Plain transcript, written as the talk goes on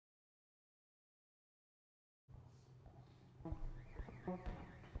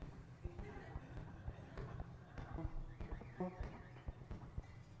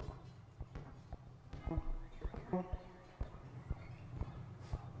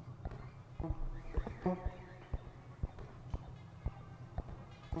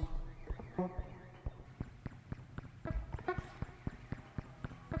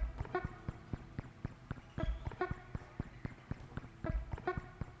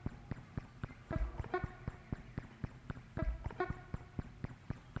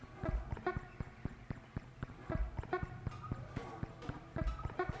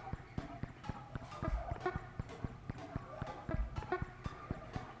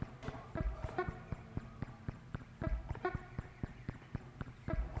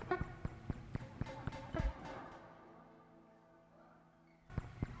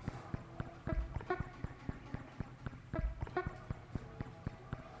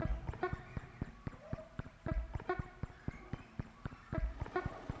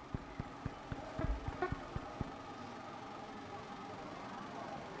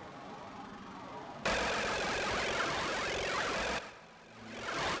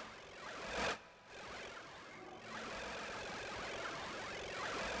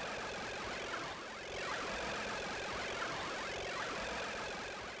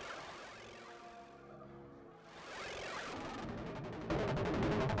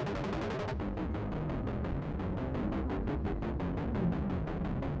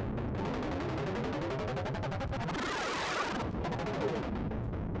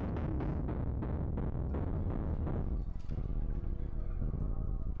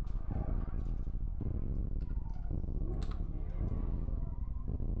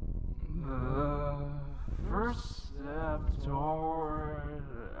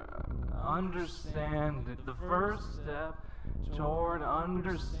The first step toward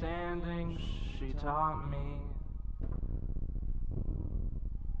understanding, she taught me.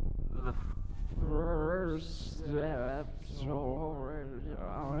 The first step toward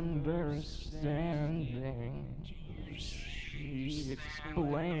understanding, she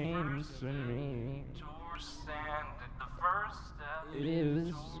explained to me. The first step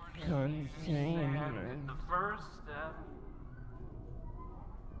is containment. The first step.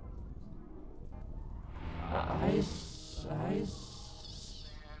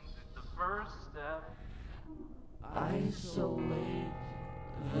 The first step. Isolate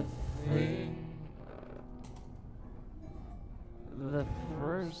the thing. The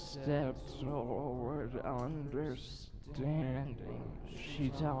first step toward understanding, she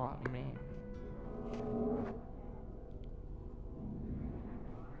taught me.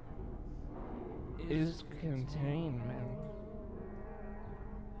 Is containment.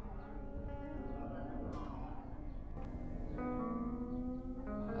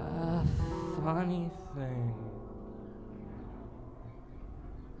 A funny thing,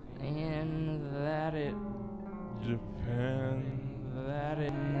 in that it depends.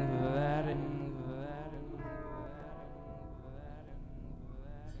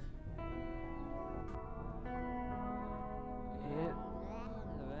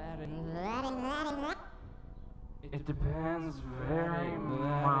 It depends very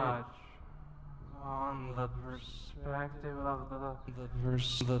much on the perspective of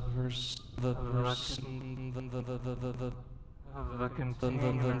the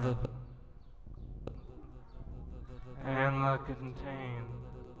container and the contained.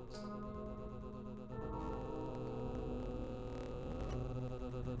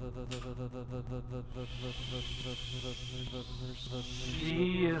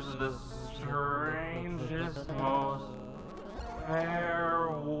 She is the strangest, most fair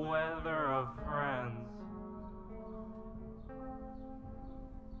weather of friends.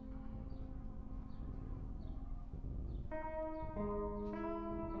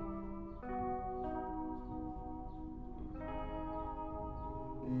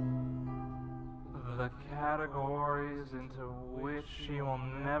 The categories into which she will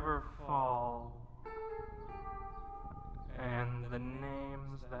never fall, and the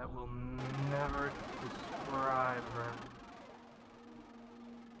names that will never describe her.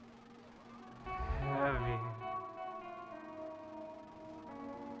 Heavy.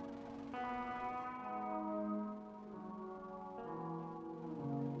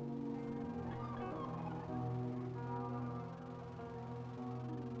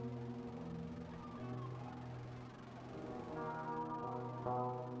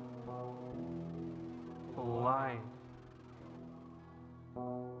 Light.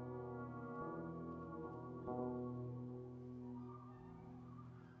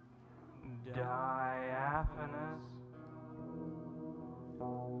 Diaphanous,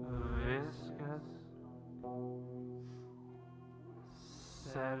 viscous,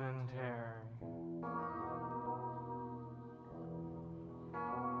 sedentary.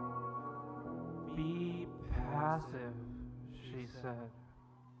 Be passive, she said.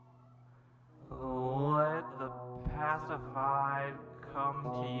 Let the pacified come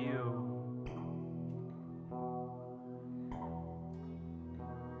to you.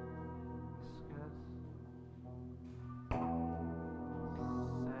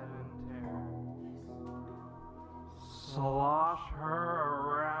 Slosh her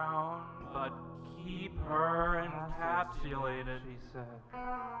around, but keep her encapsulated, she said.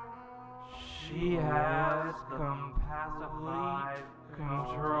 She has complete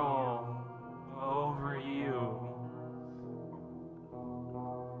control over you.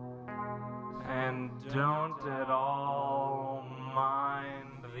 And don't at all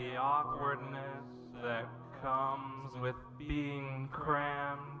mind the awkwardness that comes with being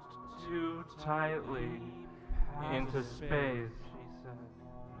crammed too tightly into space, she said.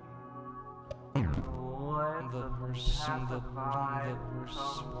 Let the person, the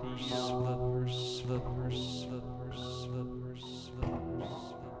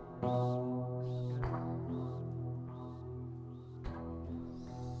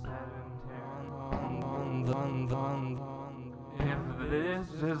if this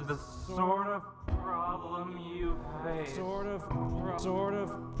is the sort of problem you face,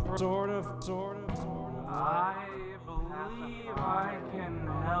 I believe I can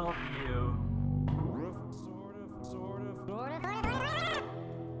help you.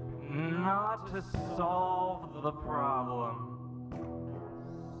 Not to solve the problem,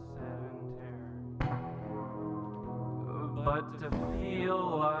 but to feel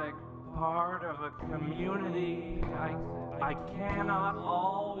like part of a community. I cannot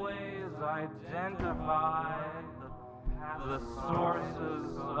always identify the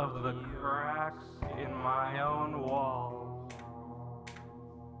sources of the cracks in my own walls.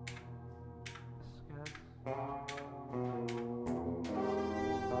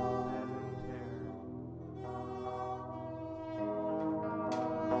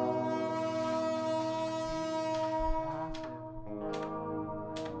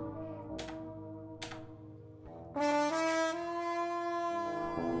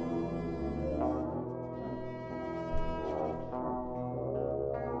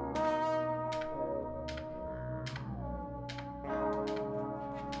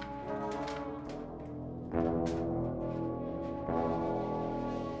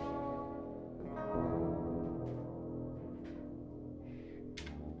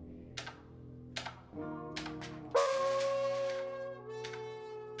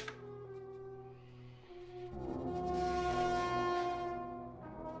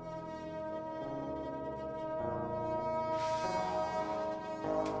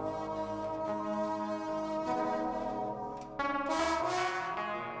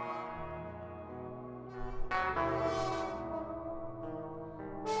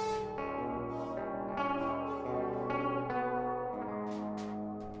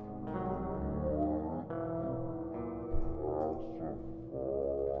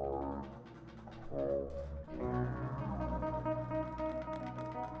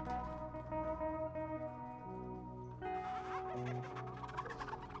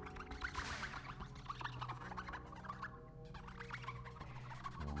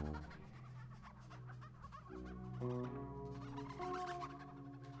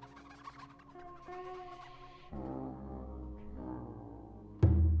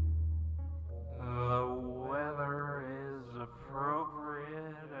 The weather is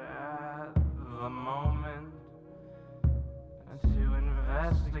appropriate at the moment to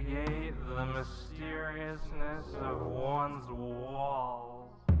investigate the mysteriousness of one's walls.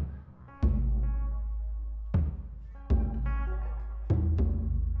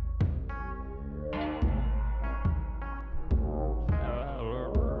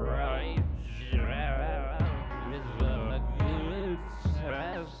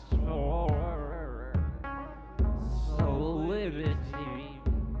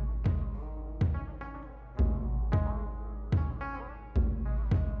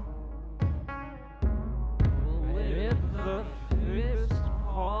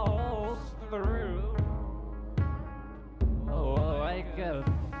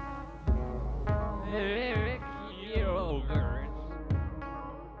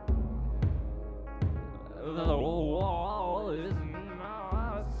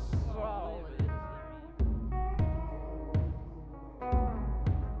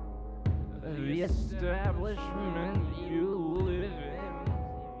 The establishment you live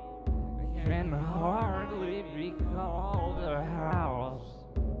in can hardly be called a house.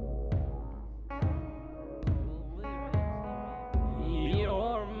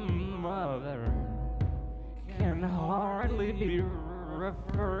 Your mother can hardly be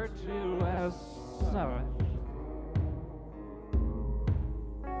referred to as such.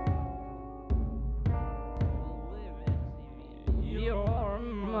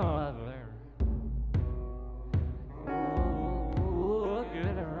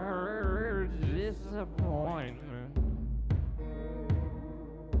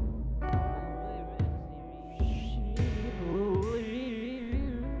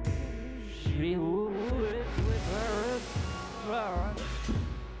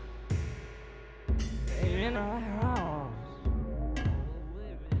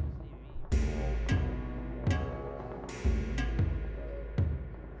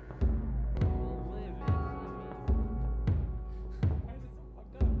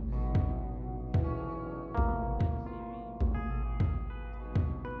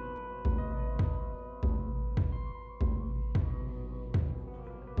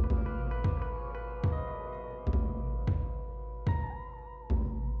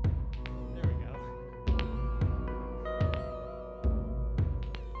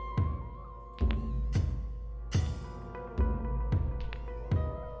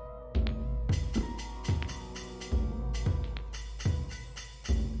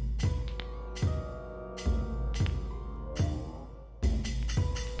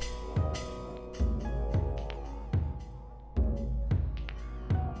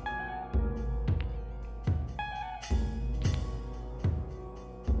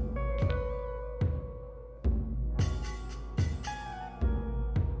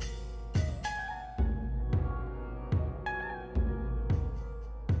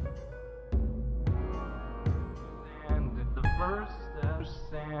 first step,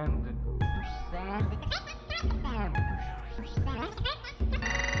 sand.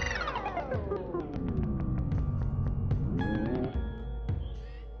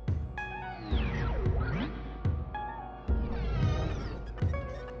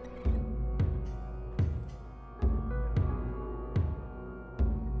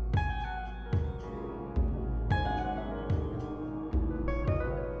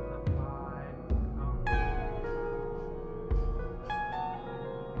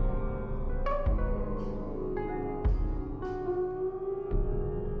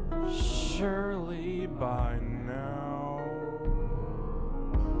 Surely by now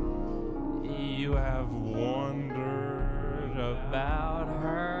you have wondered about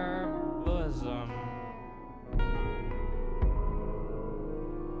her bosom.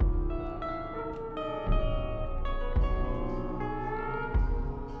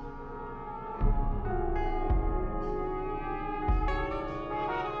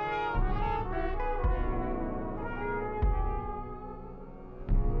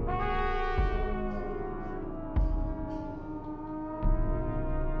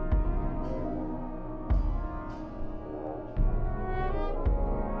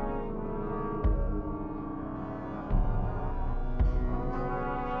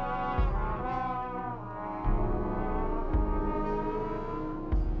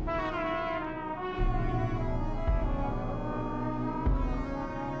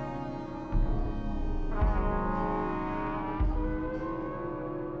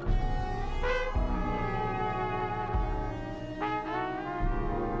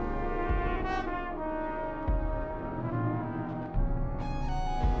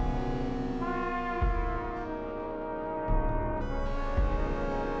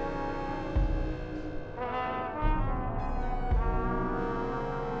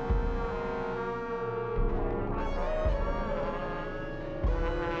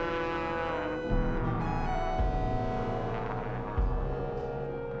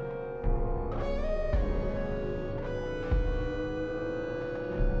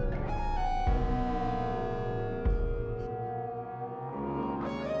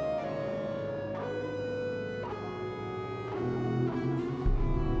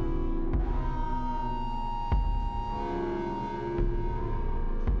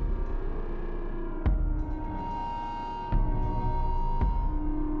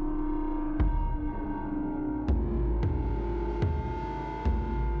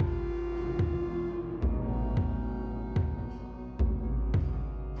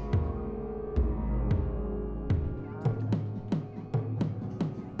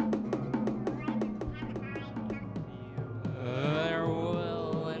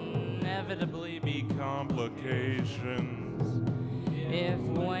 Be complications if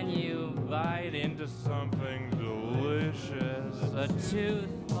when you bite into something delicious a tooth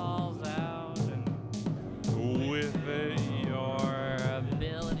falls out and with it your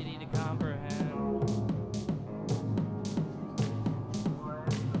ability to comprehend.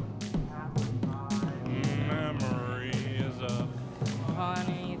 Memory is a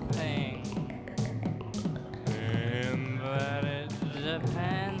funny thing in that it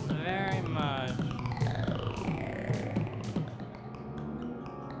depends very much.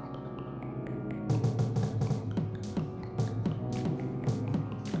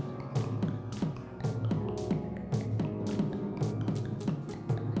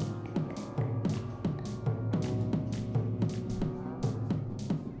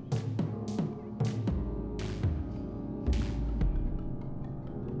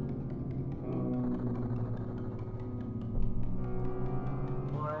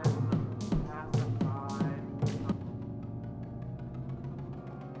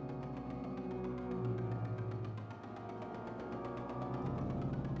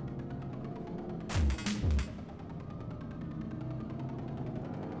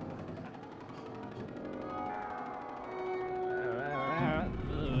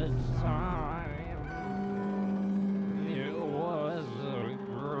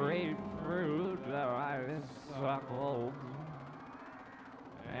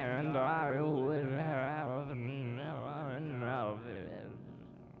 And I would have none of it.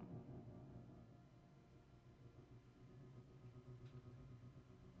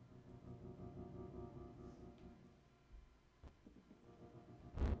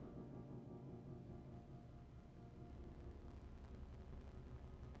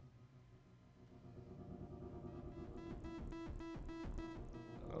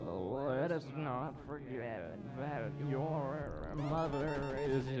 Let us not forget that your mother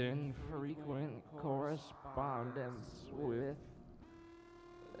is in frequent correspondence with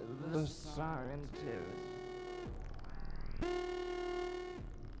the scientist.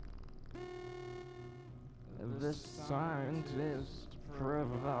 The scientist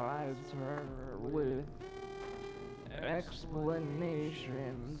provides her with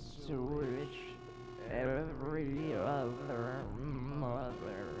explanations to which every other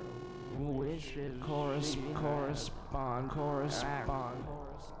mother wishes correspond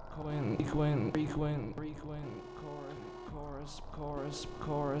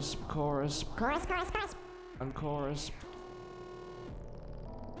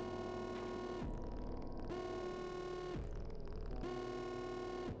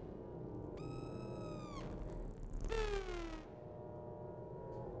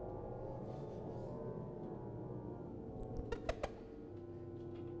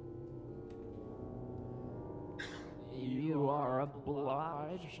You are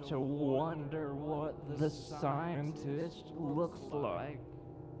obliged to wonder what the scientist looks like.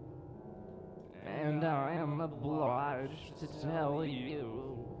 And I am obliged to tell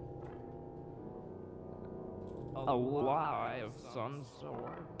you a lie of some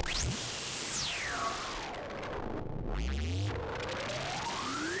sort.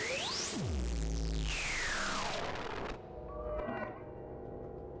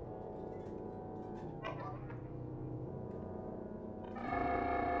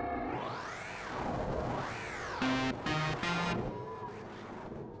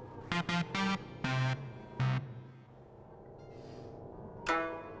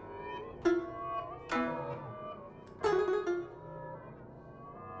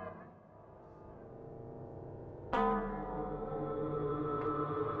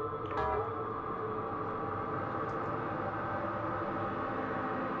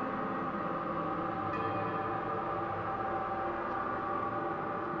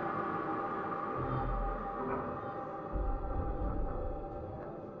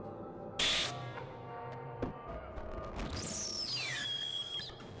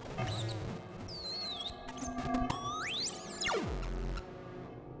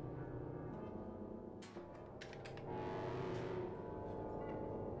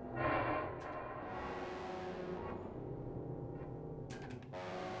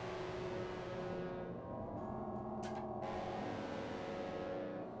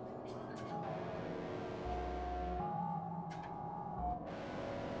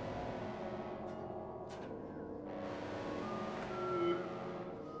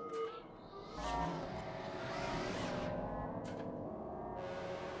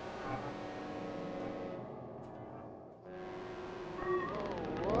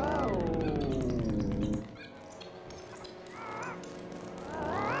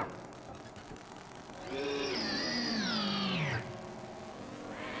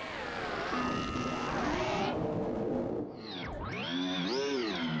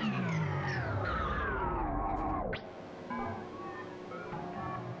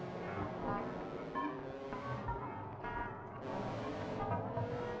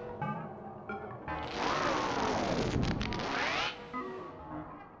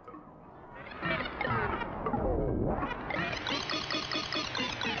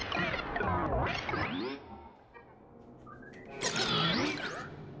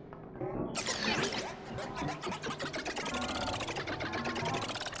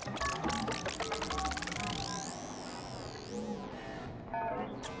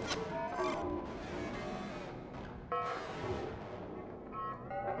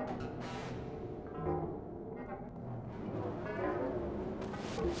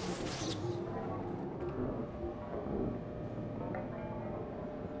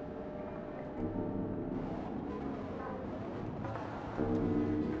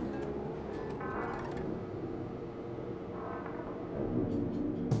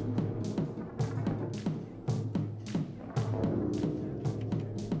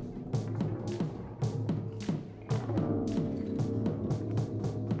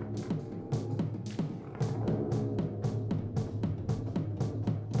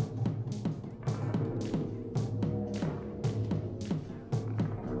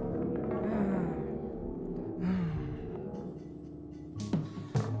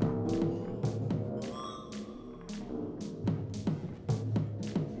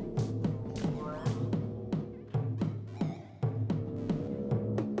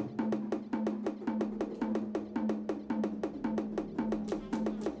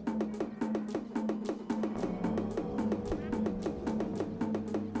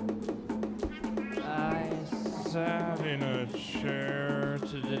 Sat in a chair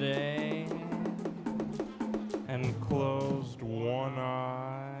today and closed one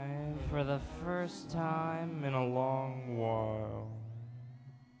eye for the first time in a long while.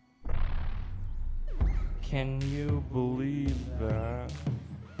 Can you believe that?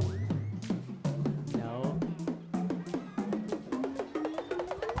 No.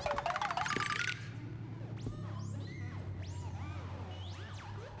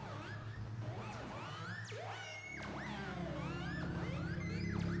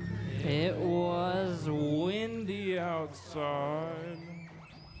 It was windy outside.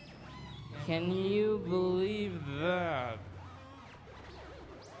 Can you believe that?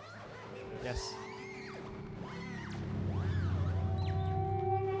 Yes.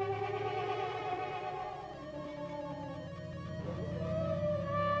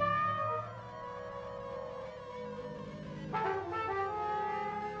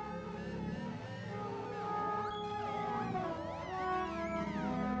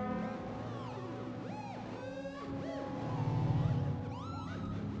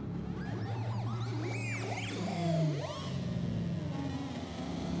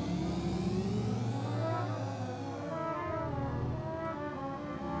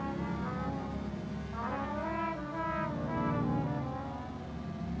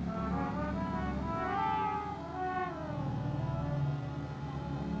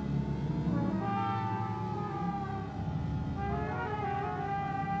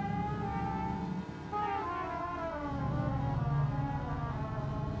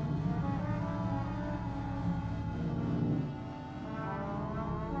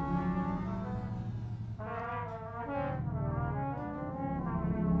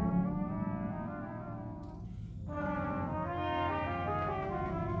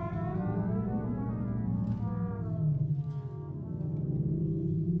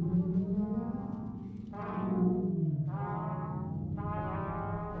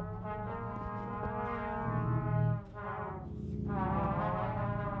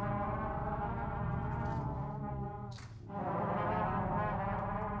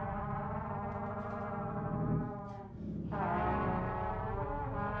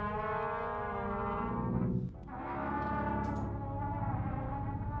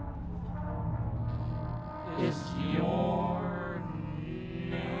 Is your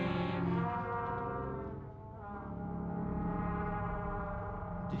name?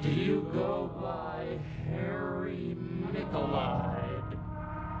 Do you go by Harry Michelide?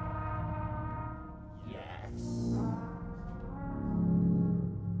 Yes.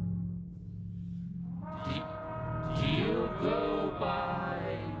 Do you go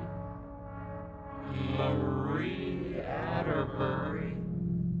by Marie Atterbury?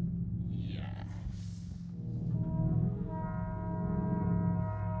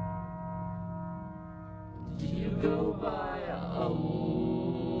 Do you go by Alyssa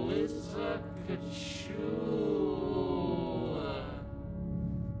Kachula?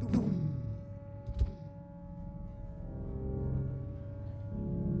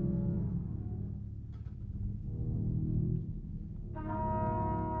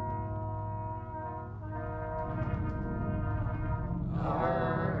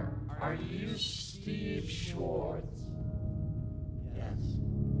 Are you Steve Schwartz? Yes.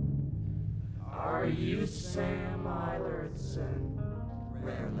 Are you Sam Eilertson?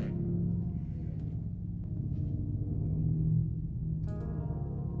 Rarely.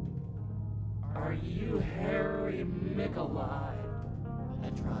 Are you Harry Michelide? I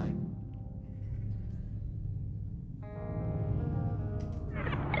tried.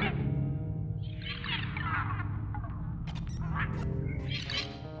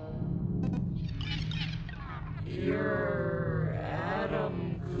 You're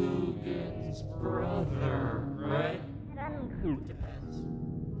Adam Coogan's brother, right? Depends.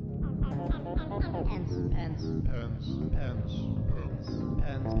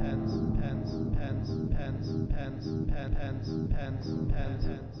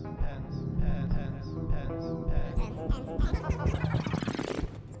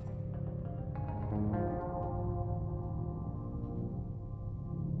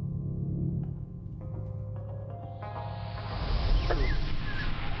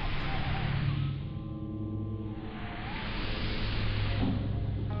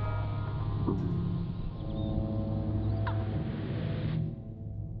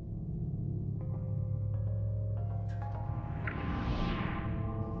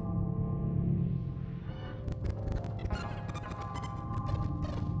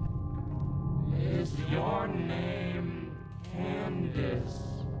 Is your name Candice?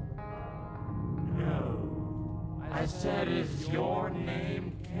 No. I said, is your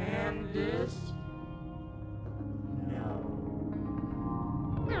name Candice? No.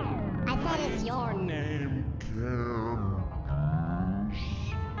 I said it's your name Candice? No.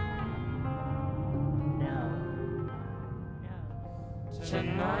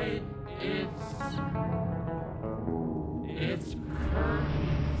 Tonight it's It's curtains.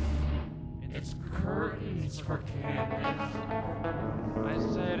 It's curtains for Candice. I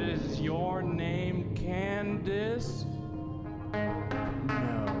said, is your name Candice?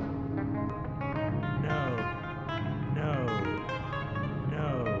 No. No. No.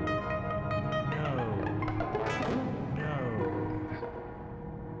 No. No. No.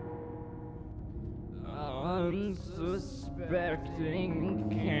 Unsuspecting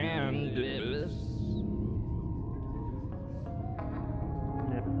Candice.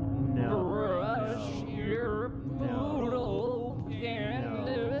 No. Brush your poodle,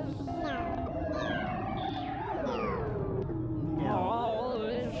 Candice.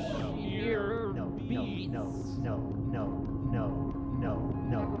 Polish your beats.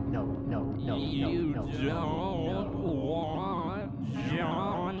 You don't want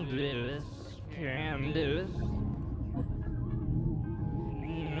jaundice, Candice.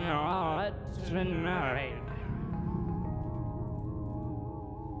 Not tonight.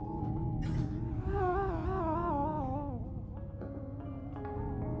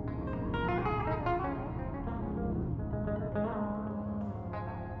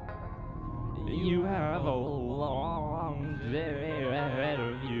 You have a long day ahead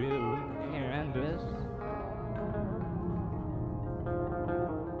of you, Candice.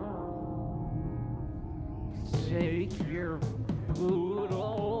 Take your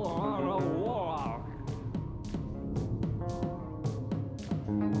poodle on a walk.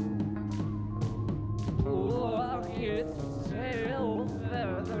 Pluck its tail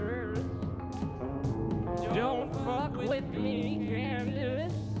feathers. Don't fuck with me,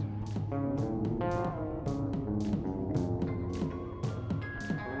 Candice.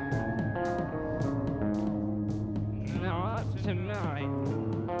 Not tonight.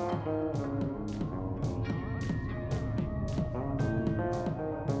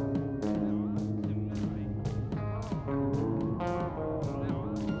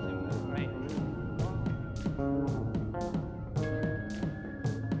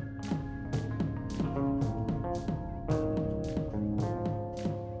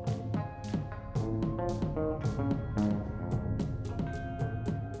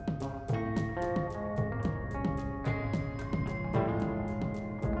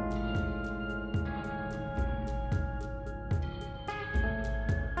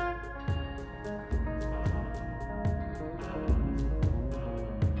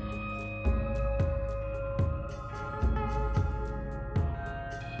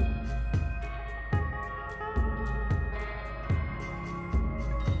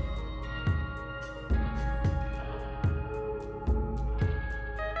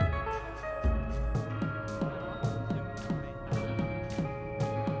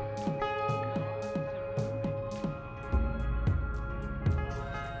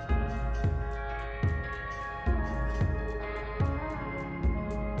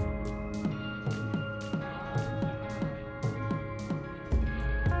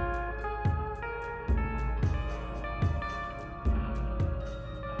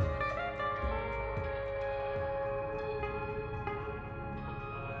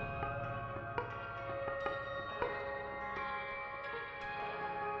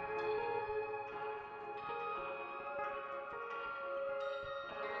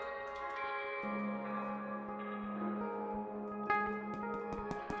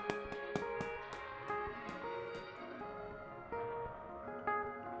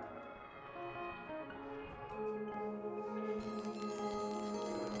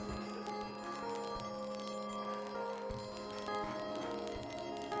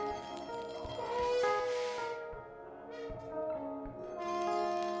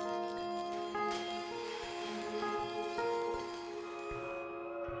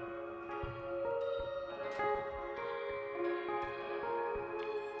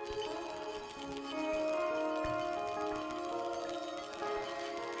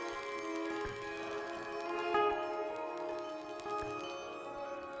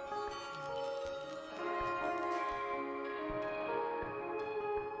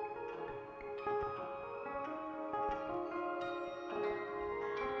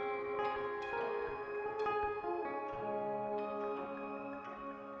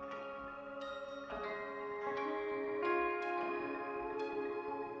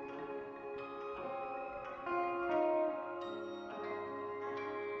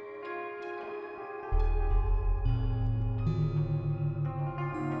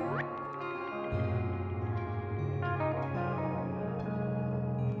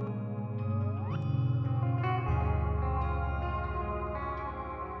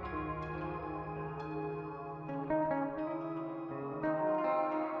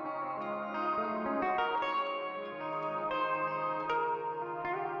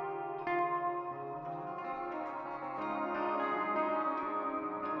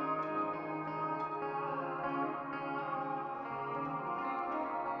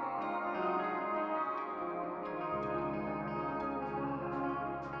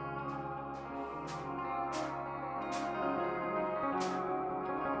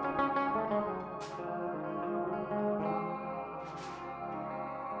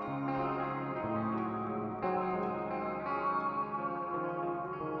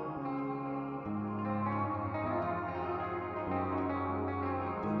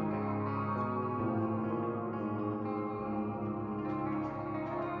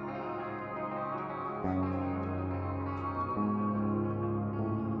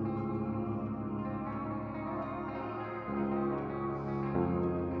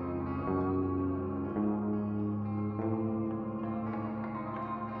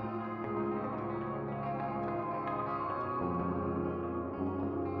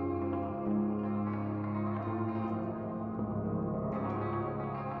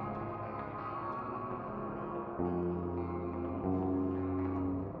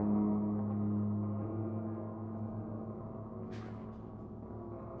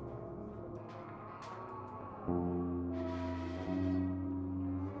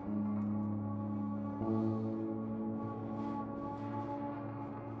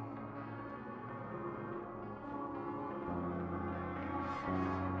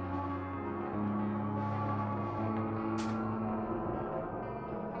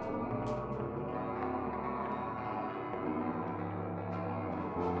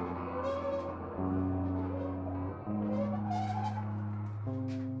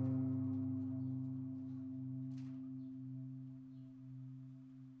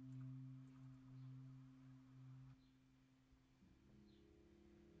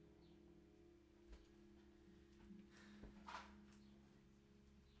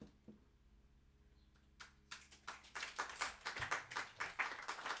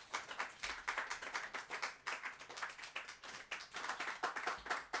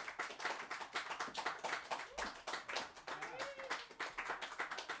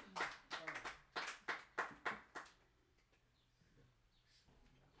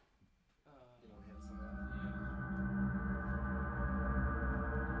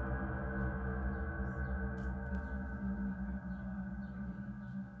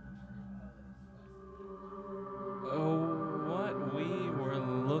 What we were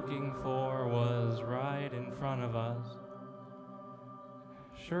looking for was right in front of us.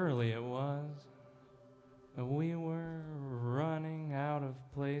 Surely it was. But we were running out of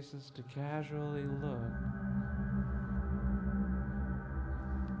places to casually look.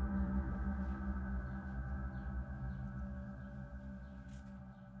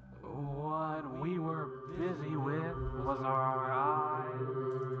 What we were busy with was our eyes,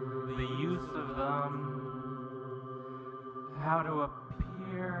 the use of them, how to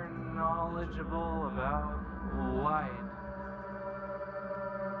appear knowledgeable about light,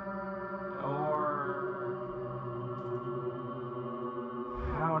 or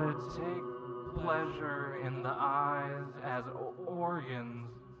how to take pleasure in the eyes as organs.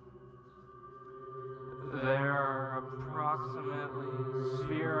 Their approximately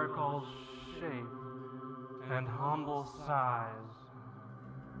spherical shape and humble size.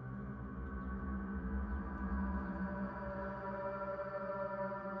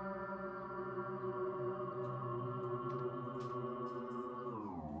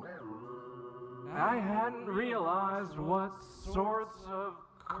 I hadn't realized what sorts of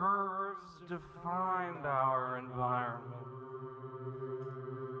curves defined our environment.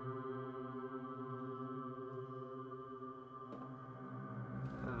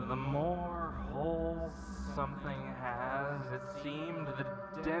 The more holes something has, it seemed, the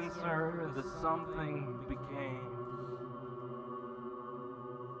denser the something became.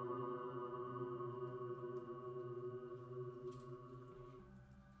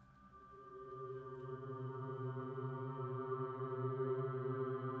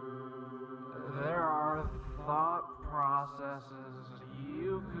 There are thought processes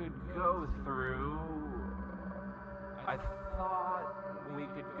you could go through. I thought we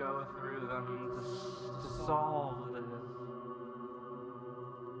could go through them to solve this.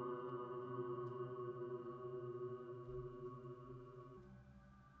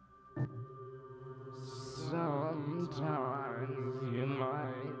 Sometimes you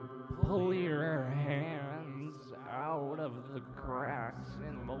might pull your hands out of the cracks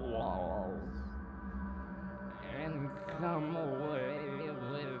in the walls and come away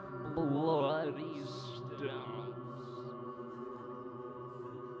with bloody stumps.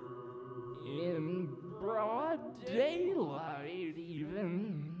 In broad daylight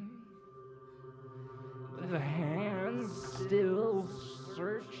even, the hands still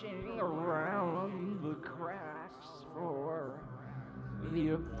searching around the cracks for the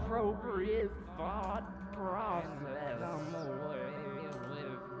appropriate thought process. Come away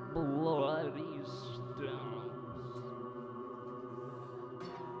with bloody stumps.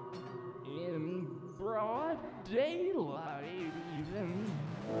 In broad daylight even,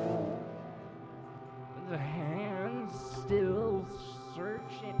 the hands still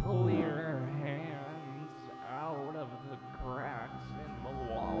searching. Pull your hands out of the cracks in the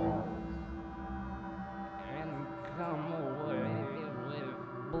wall and come away with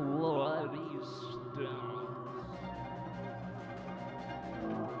bloody stumps.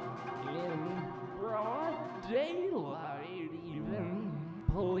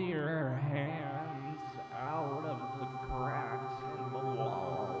 pull your hands out of the cracks in the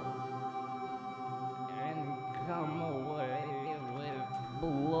walls and come away with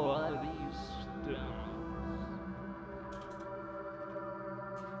bloody stumps.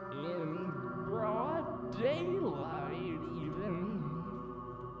 In broad daylight even.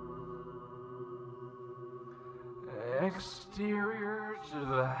 Exterior to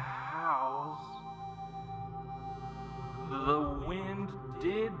the house, the wind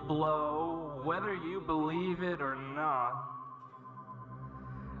did blow, whether you believe it or not.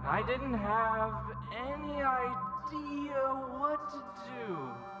 I didn't have any idea what to do,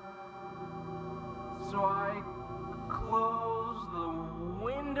 so I closed the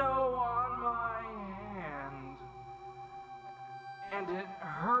window on my hand, and it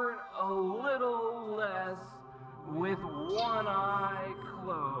hurt a little less with one eye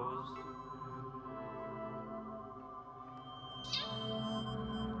closed.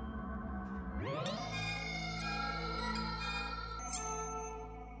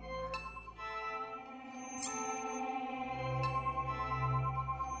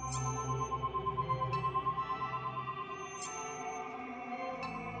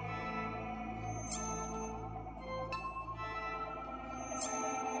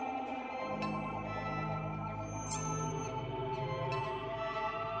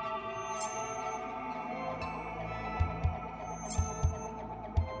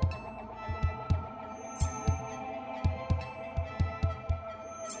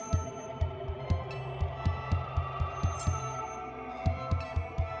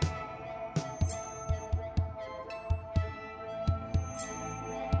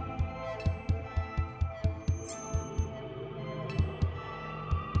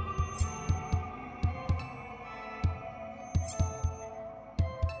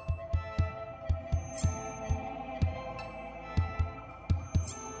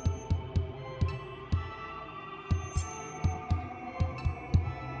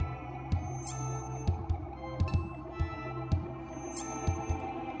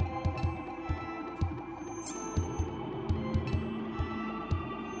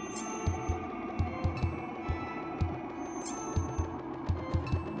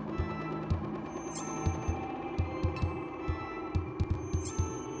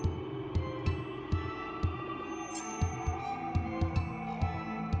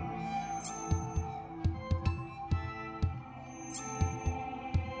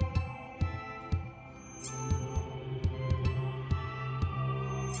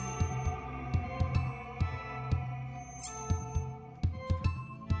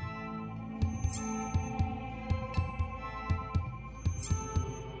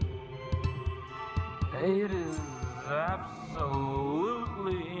 It is absolutely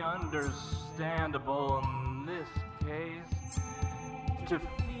understandable in this case to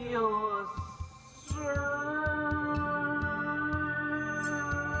feel a surge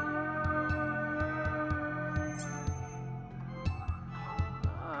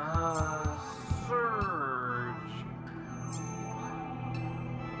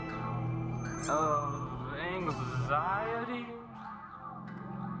of anxiety,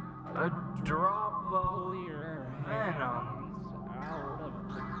 a drop of your venoms out of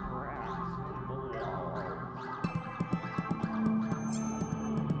the cracks in the walls.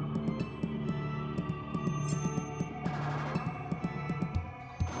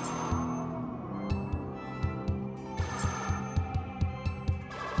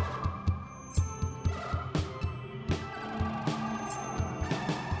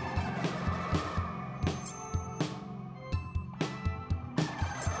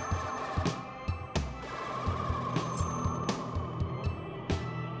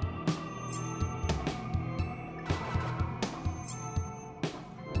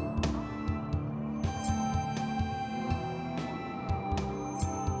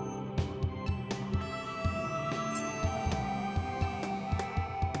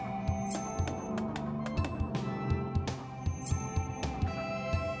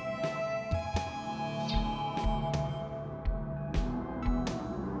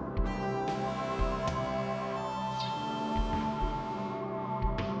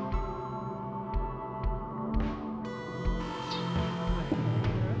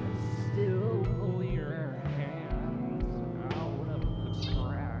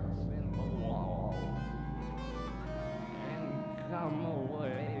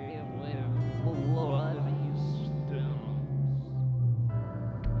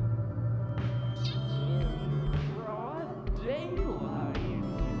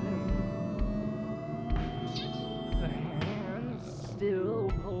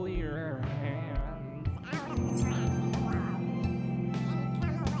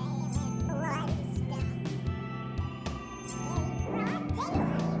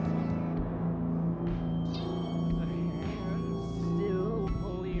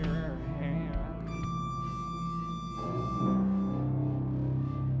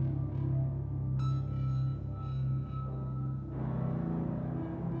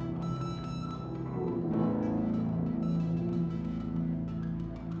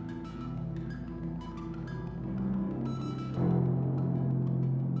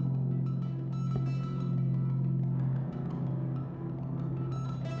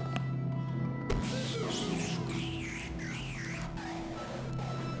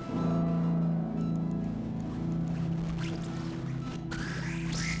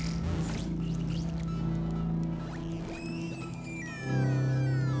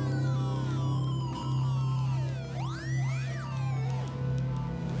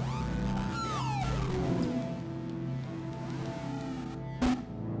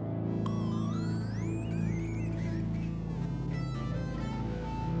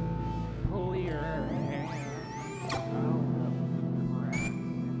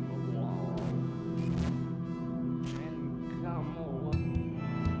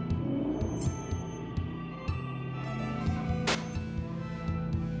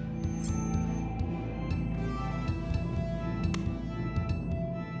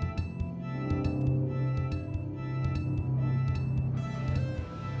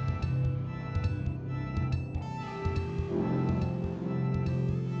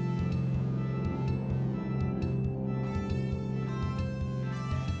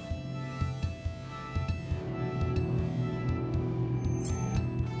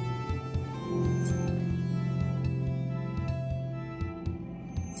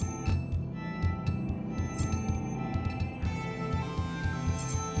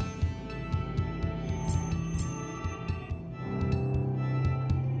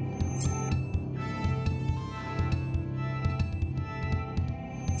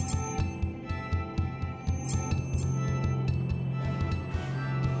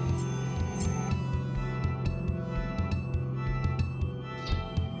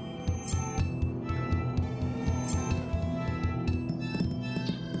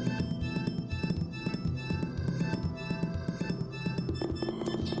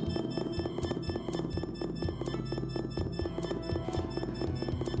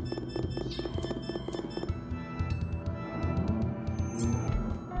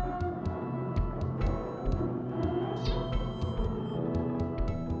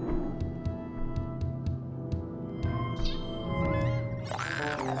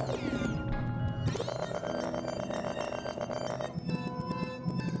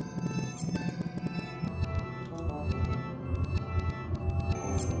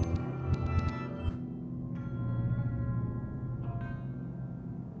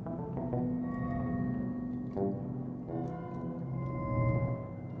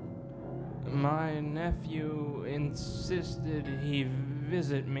 nephew insisted he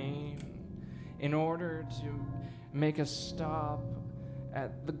visit me in order to make a stop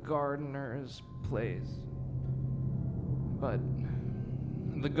at the gardener's place. But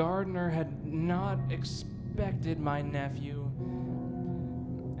the gardener had not expected my nephew,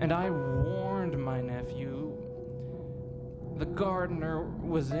 and I warned my nephew the gardener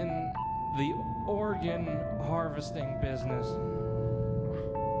was in the organ harvesting business.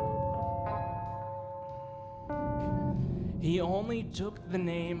 He only took the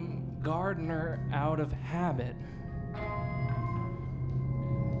name gardener out of habit.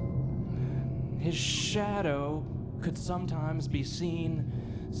 His shadow could sometimes be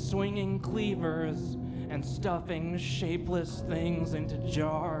seen swinging cleavers and stuffing shapeless things into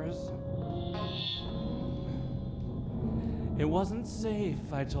jars. It wasn't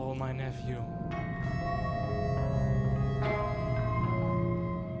safe, I told my nephew.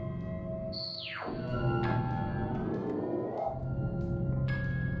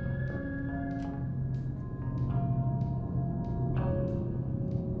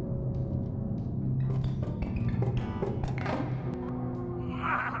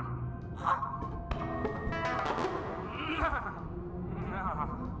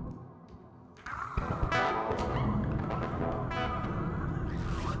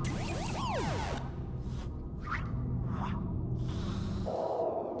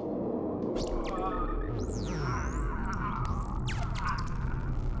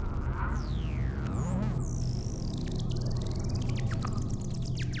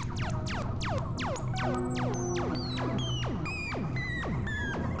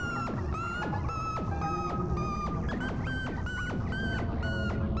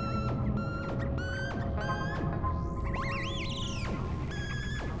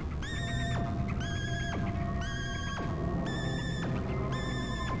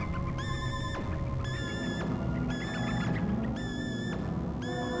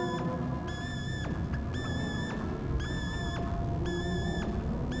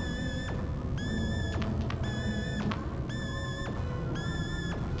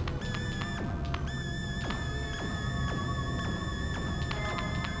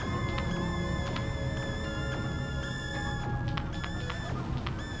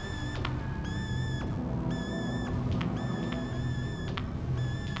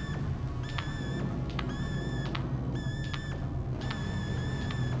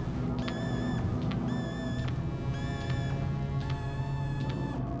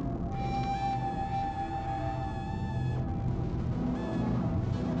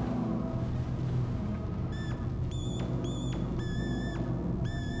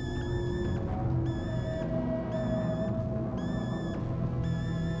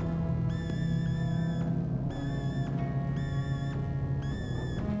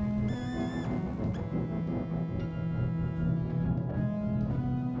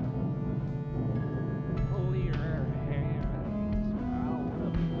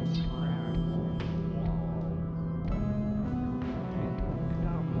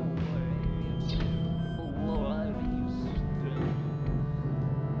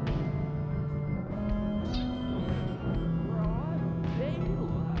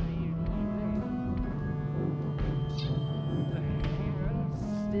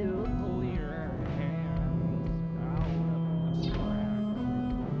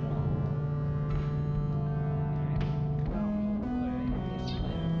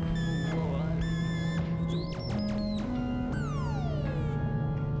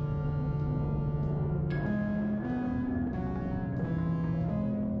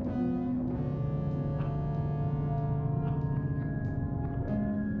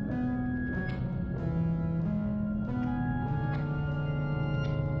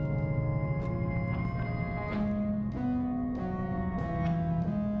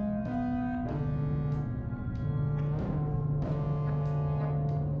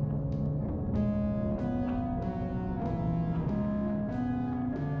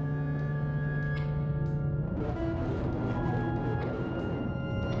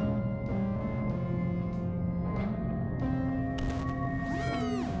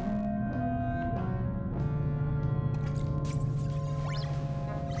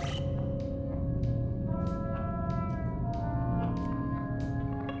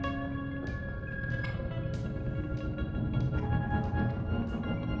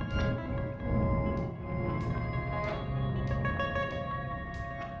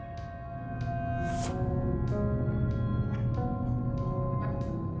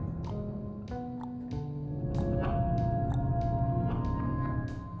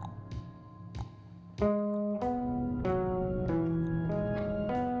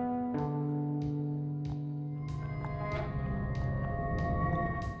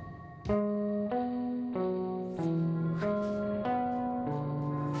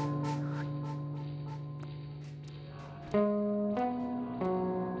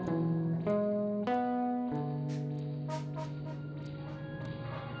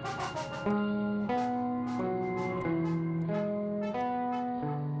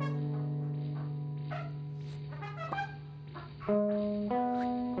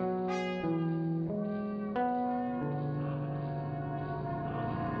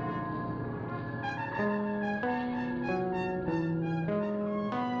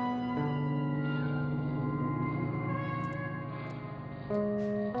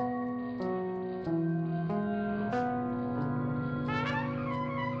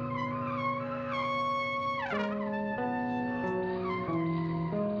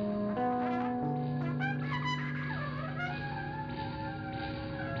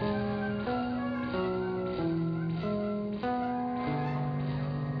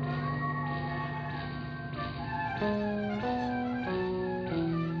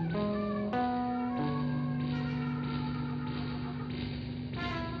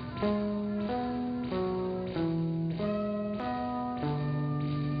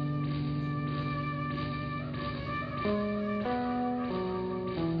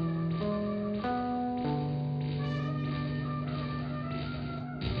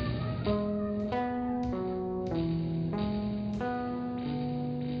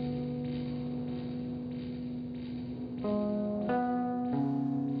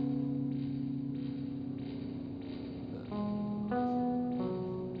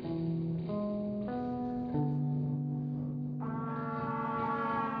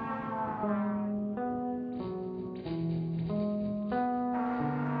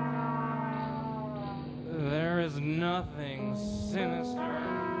 Nothing sinister,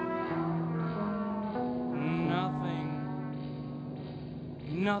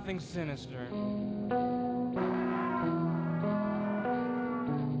 nothing sinister.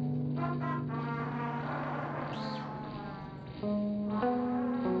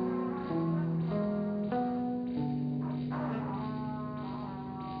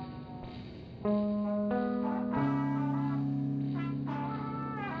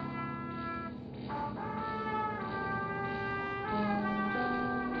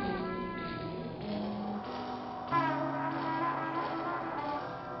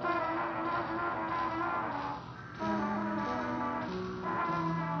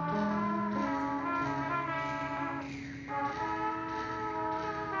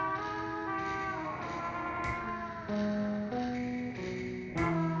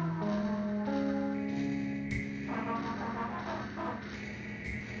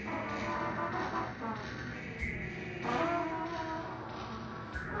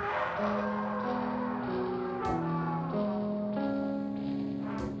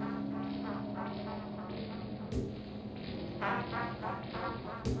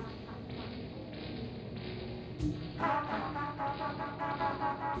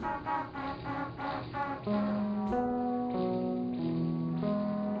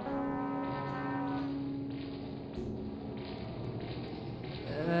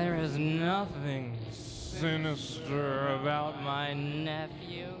 There is nothing sinister about my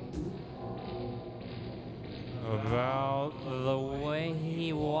nephew, about the way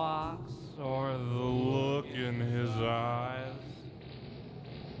he walks, or the look in his eyes,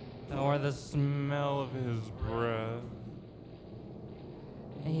 or the smell of his breath.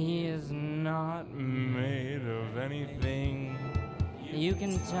 He is not made of anything you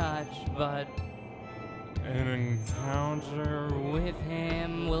can touch, but an encounter with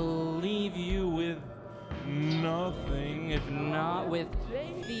him will leave you with nothing, if not with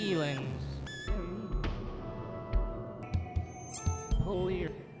feelings.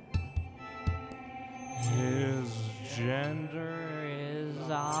 His gender is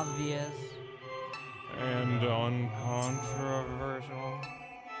obvious and uncontroversial.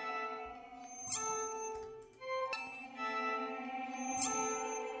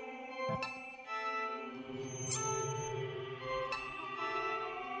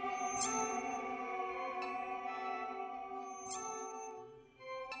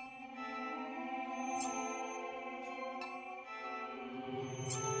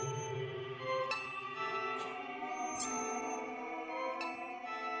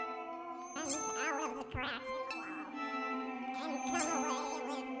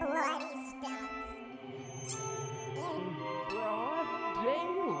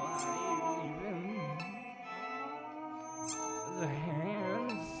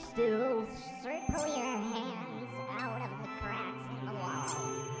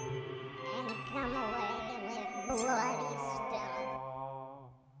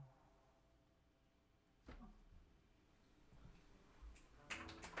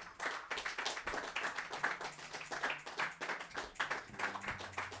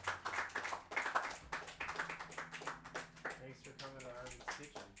 Arvid's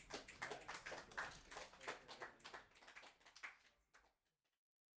kitchen.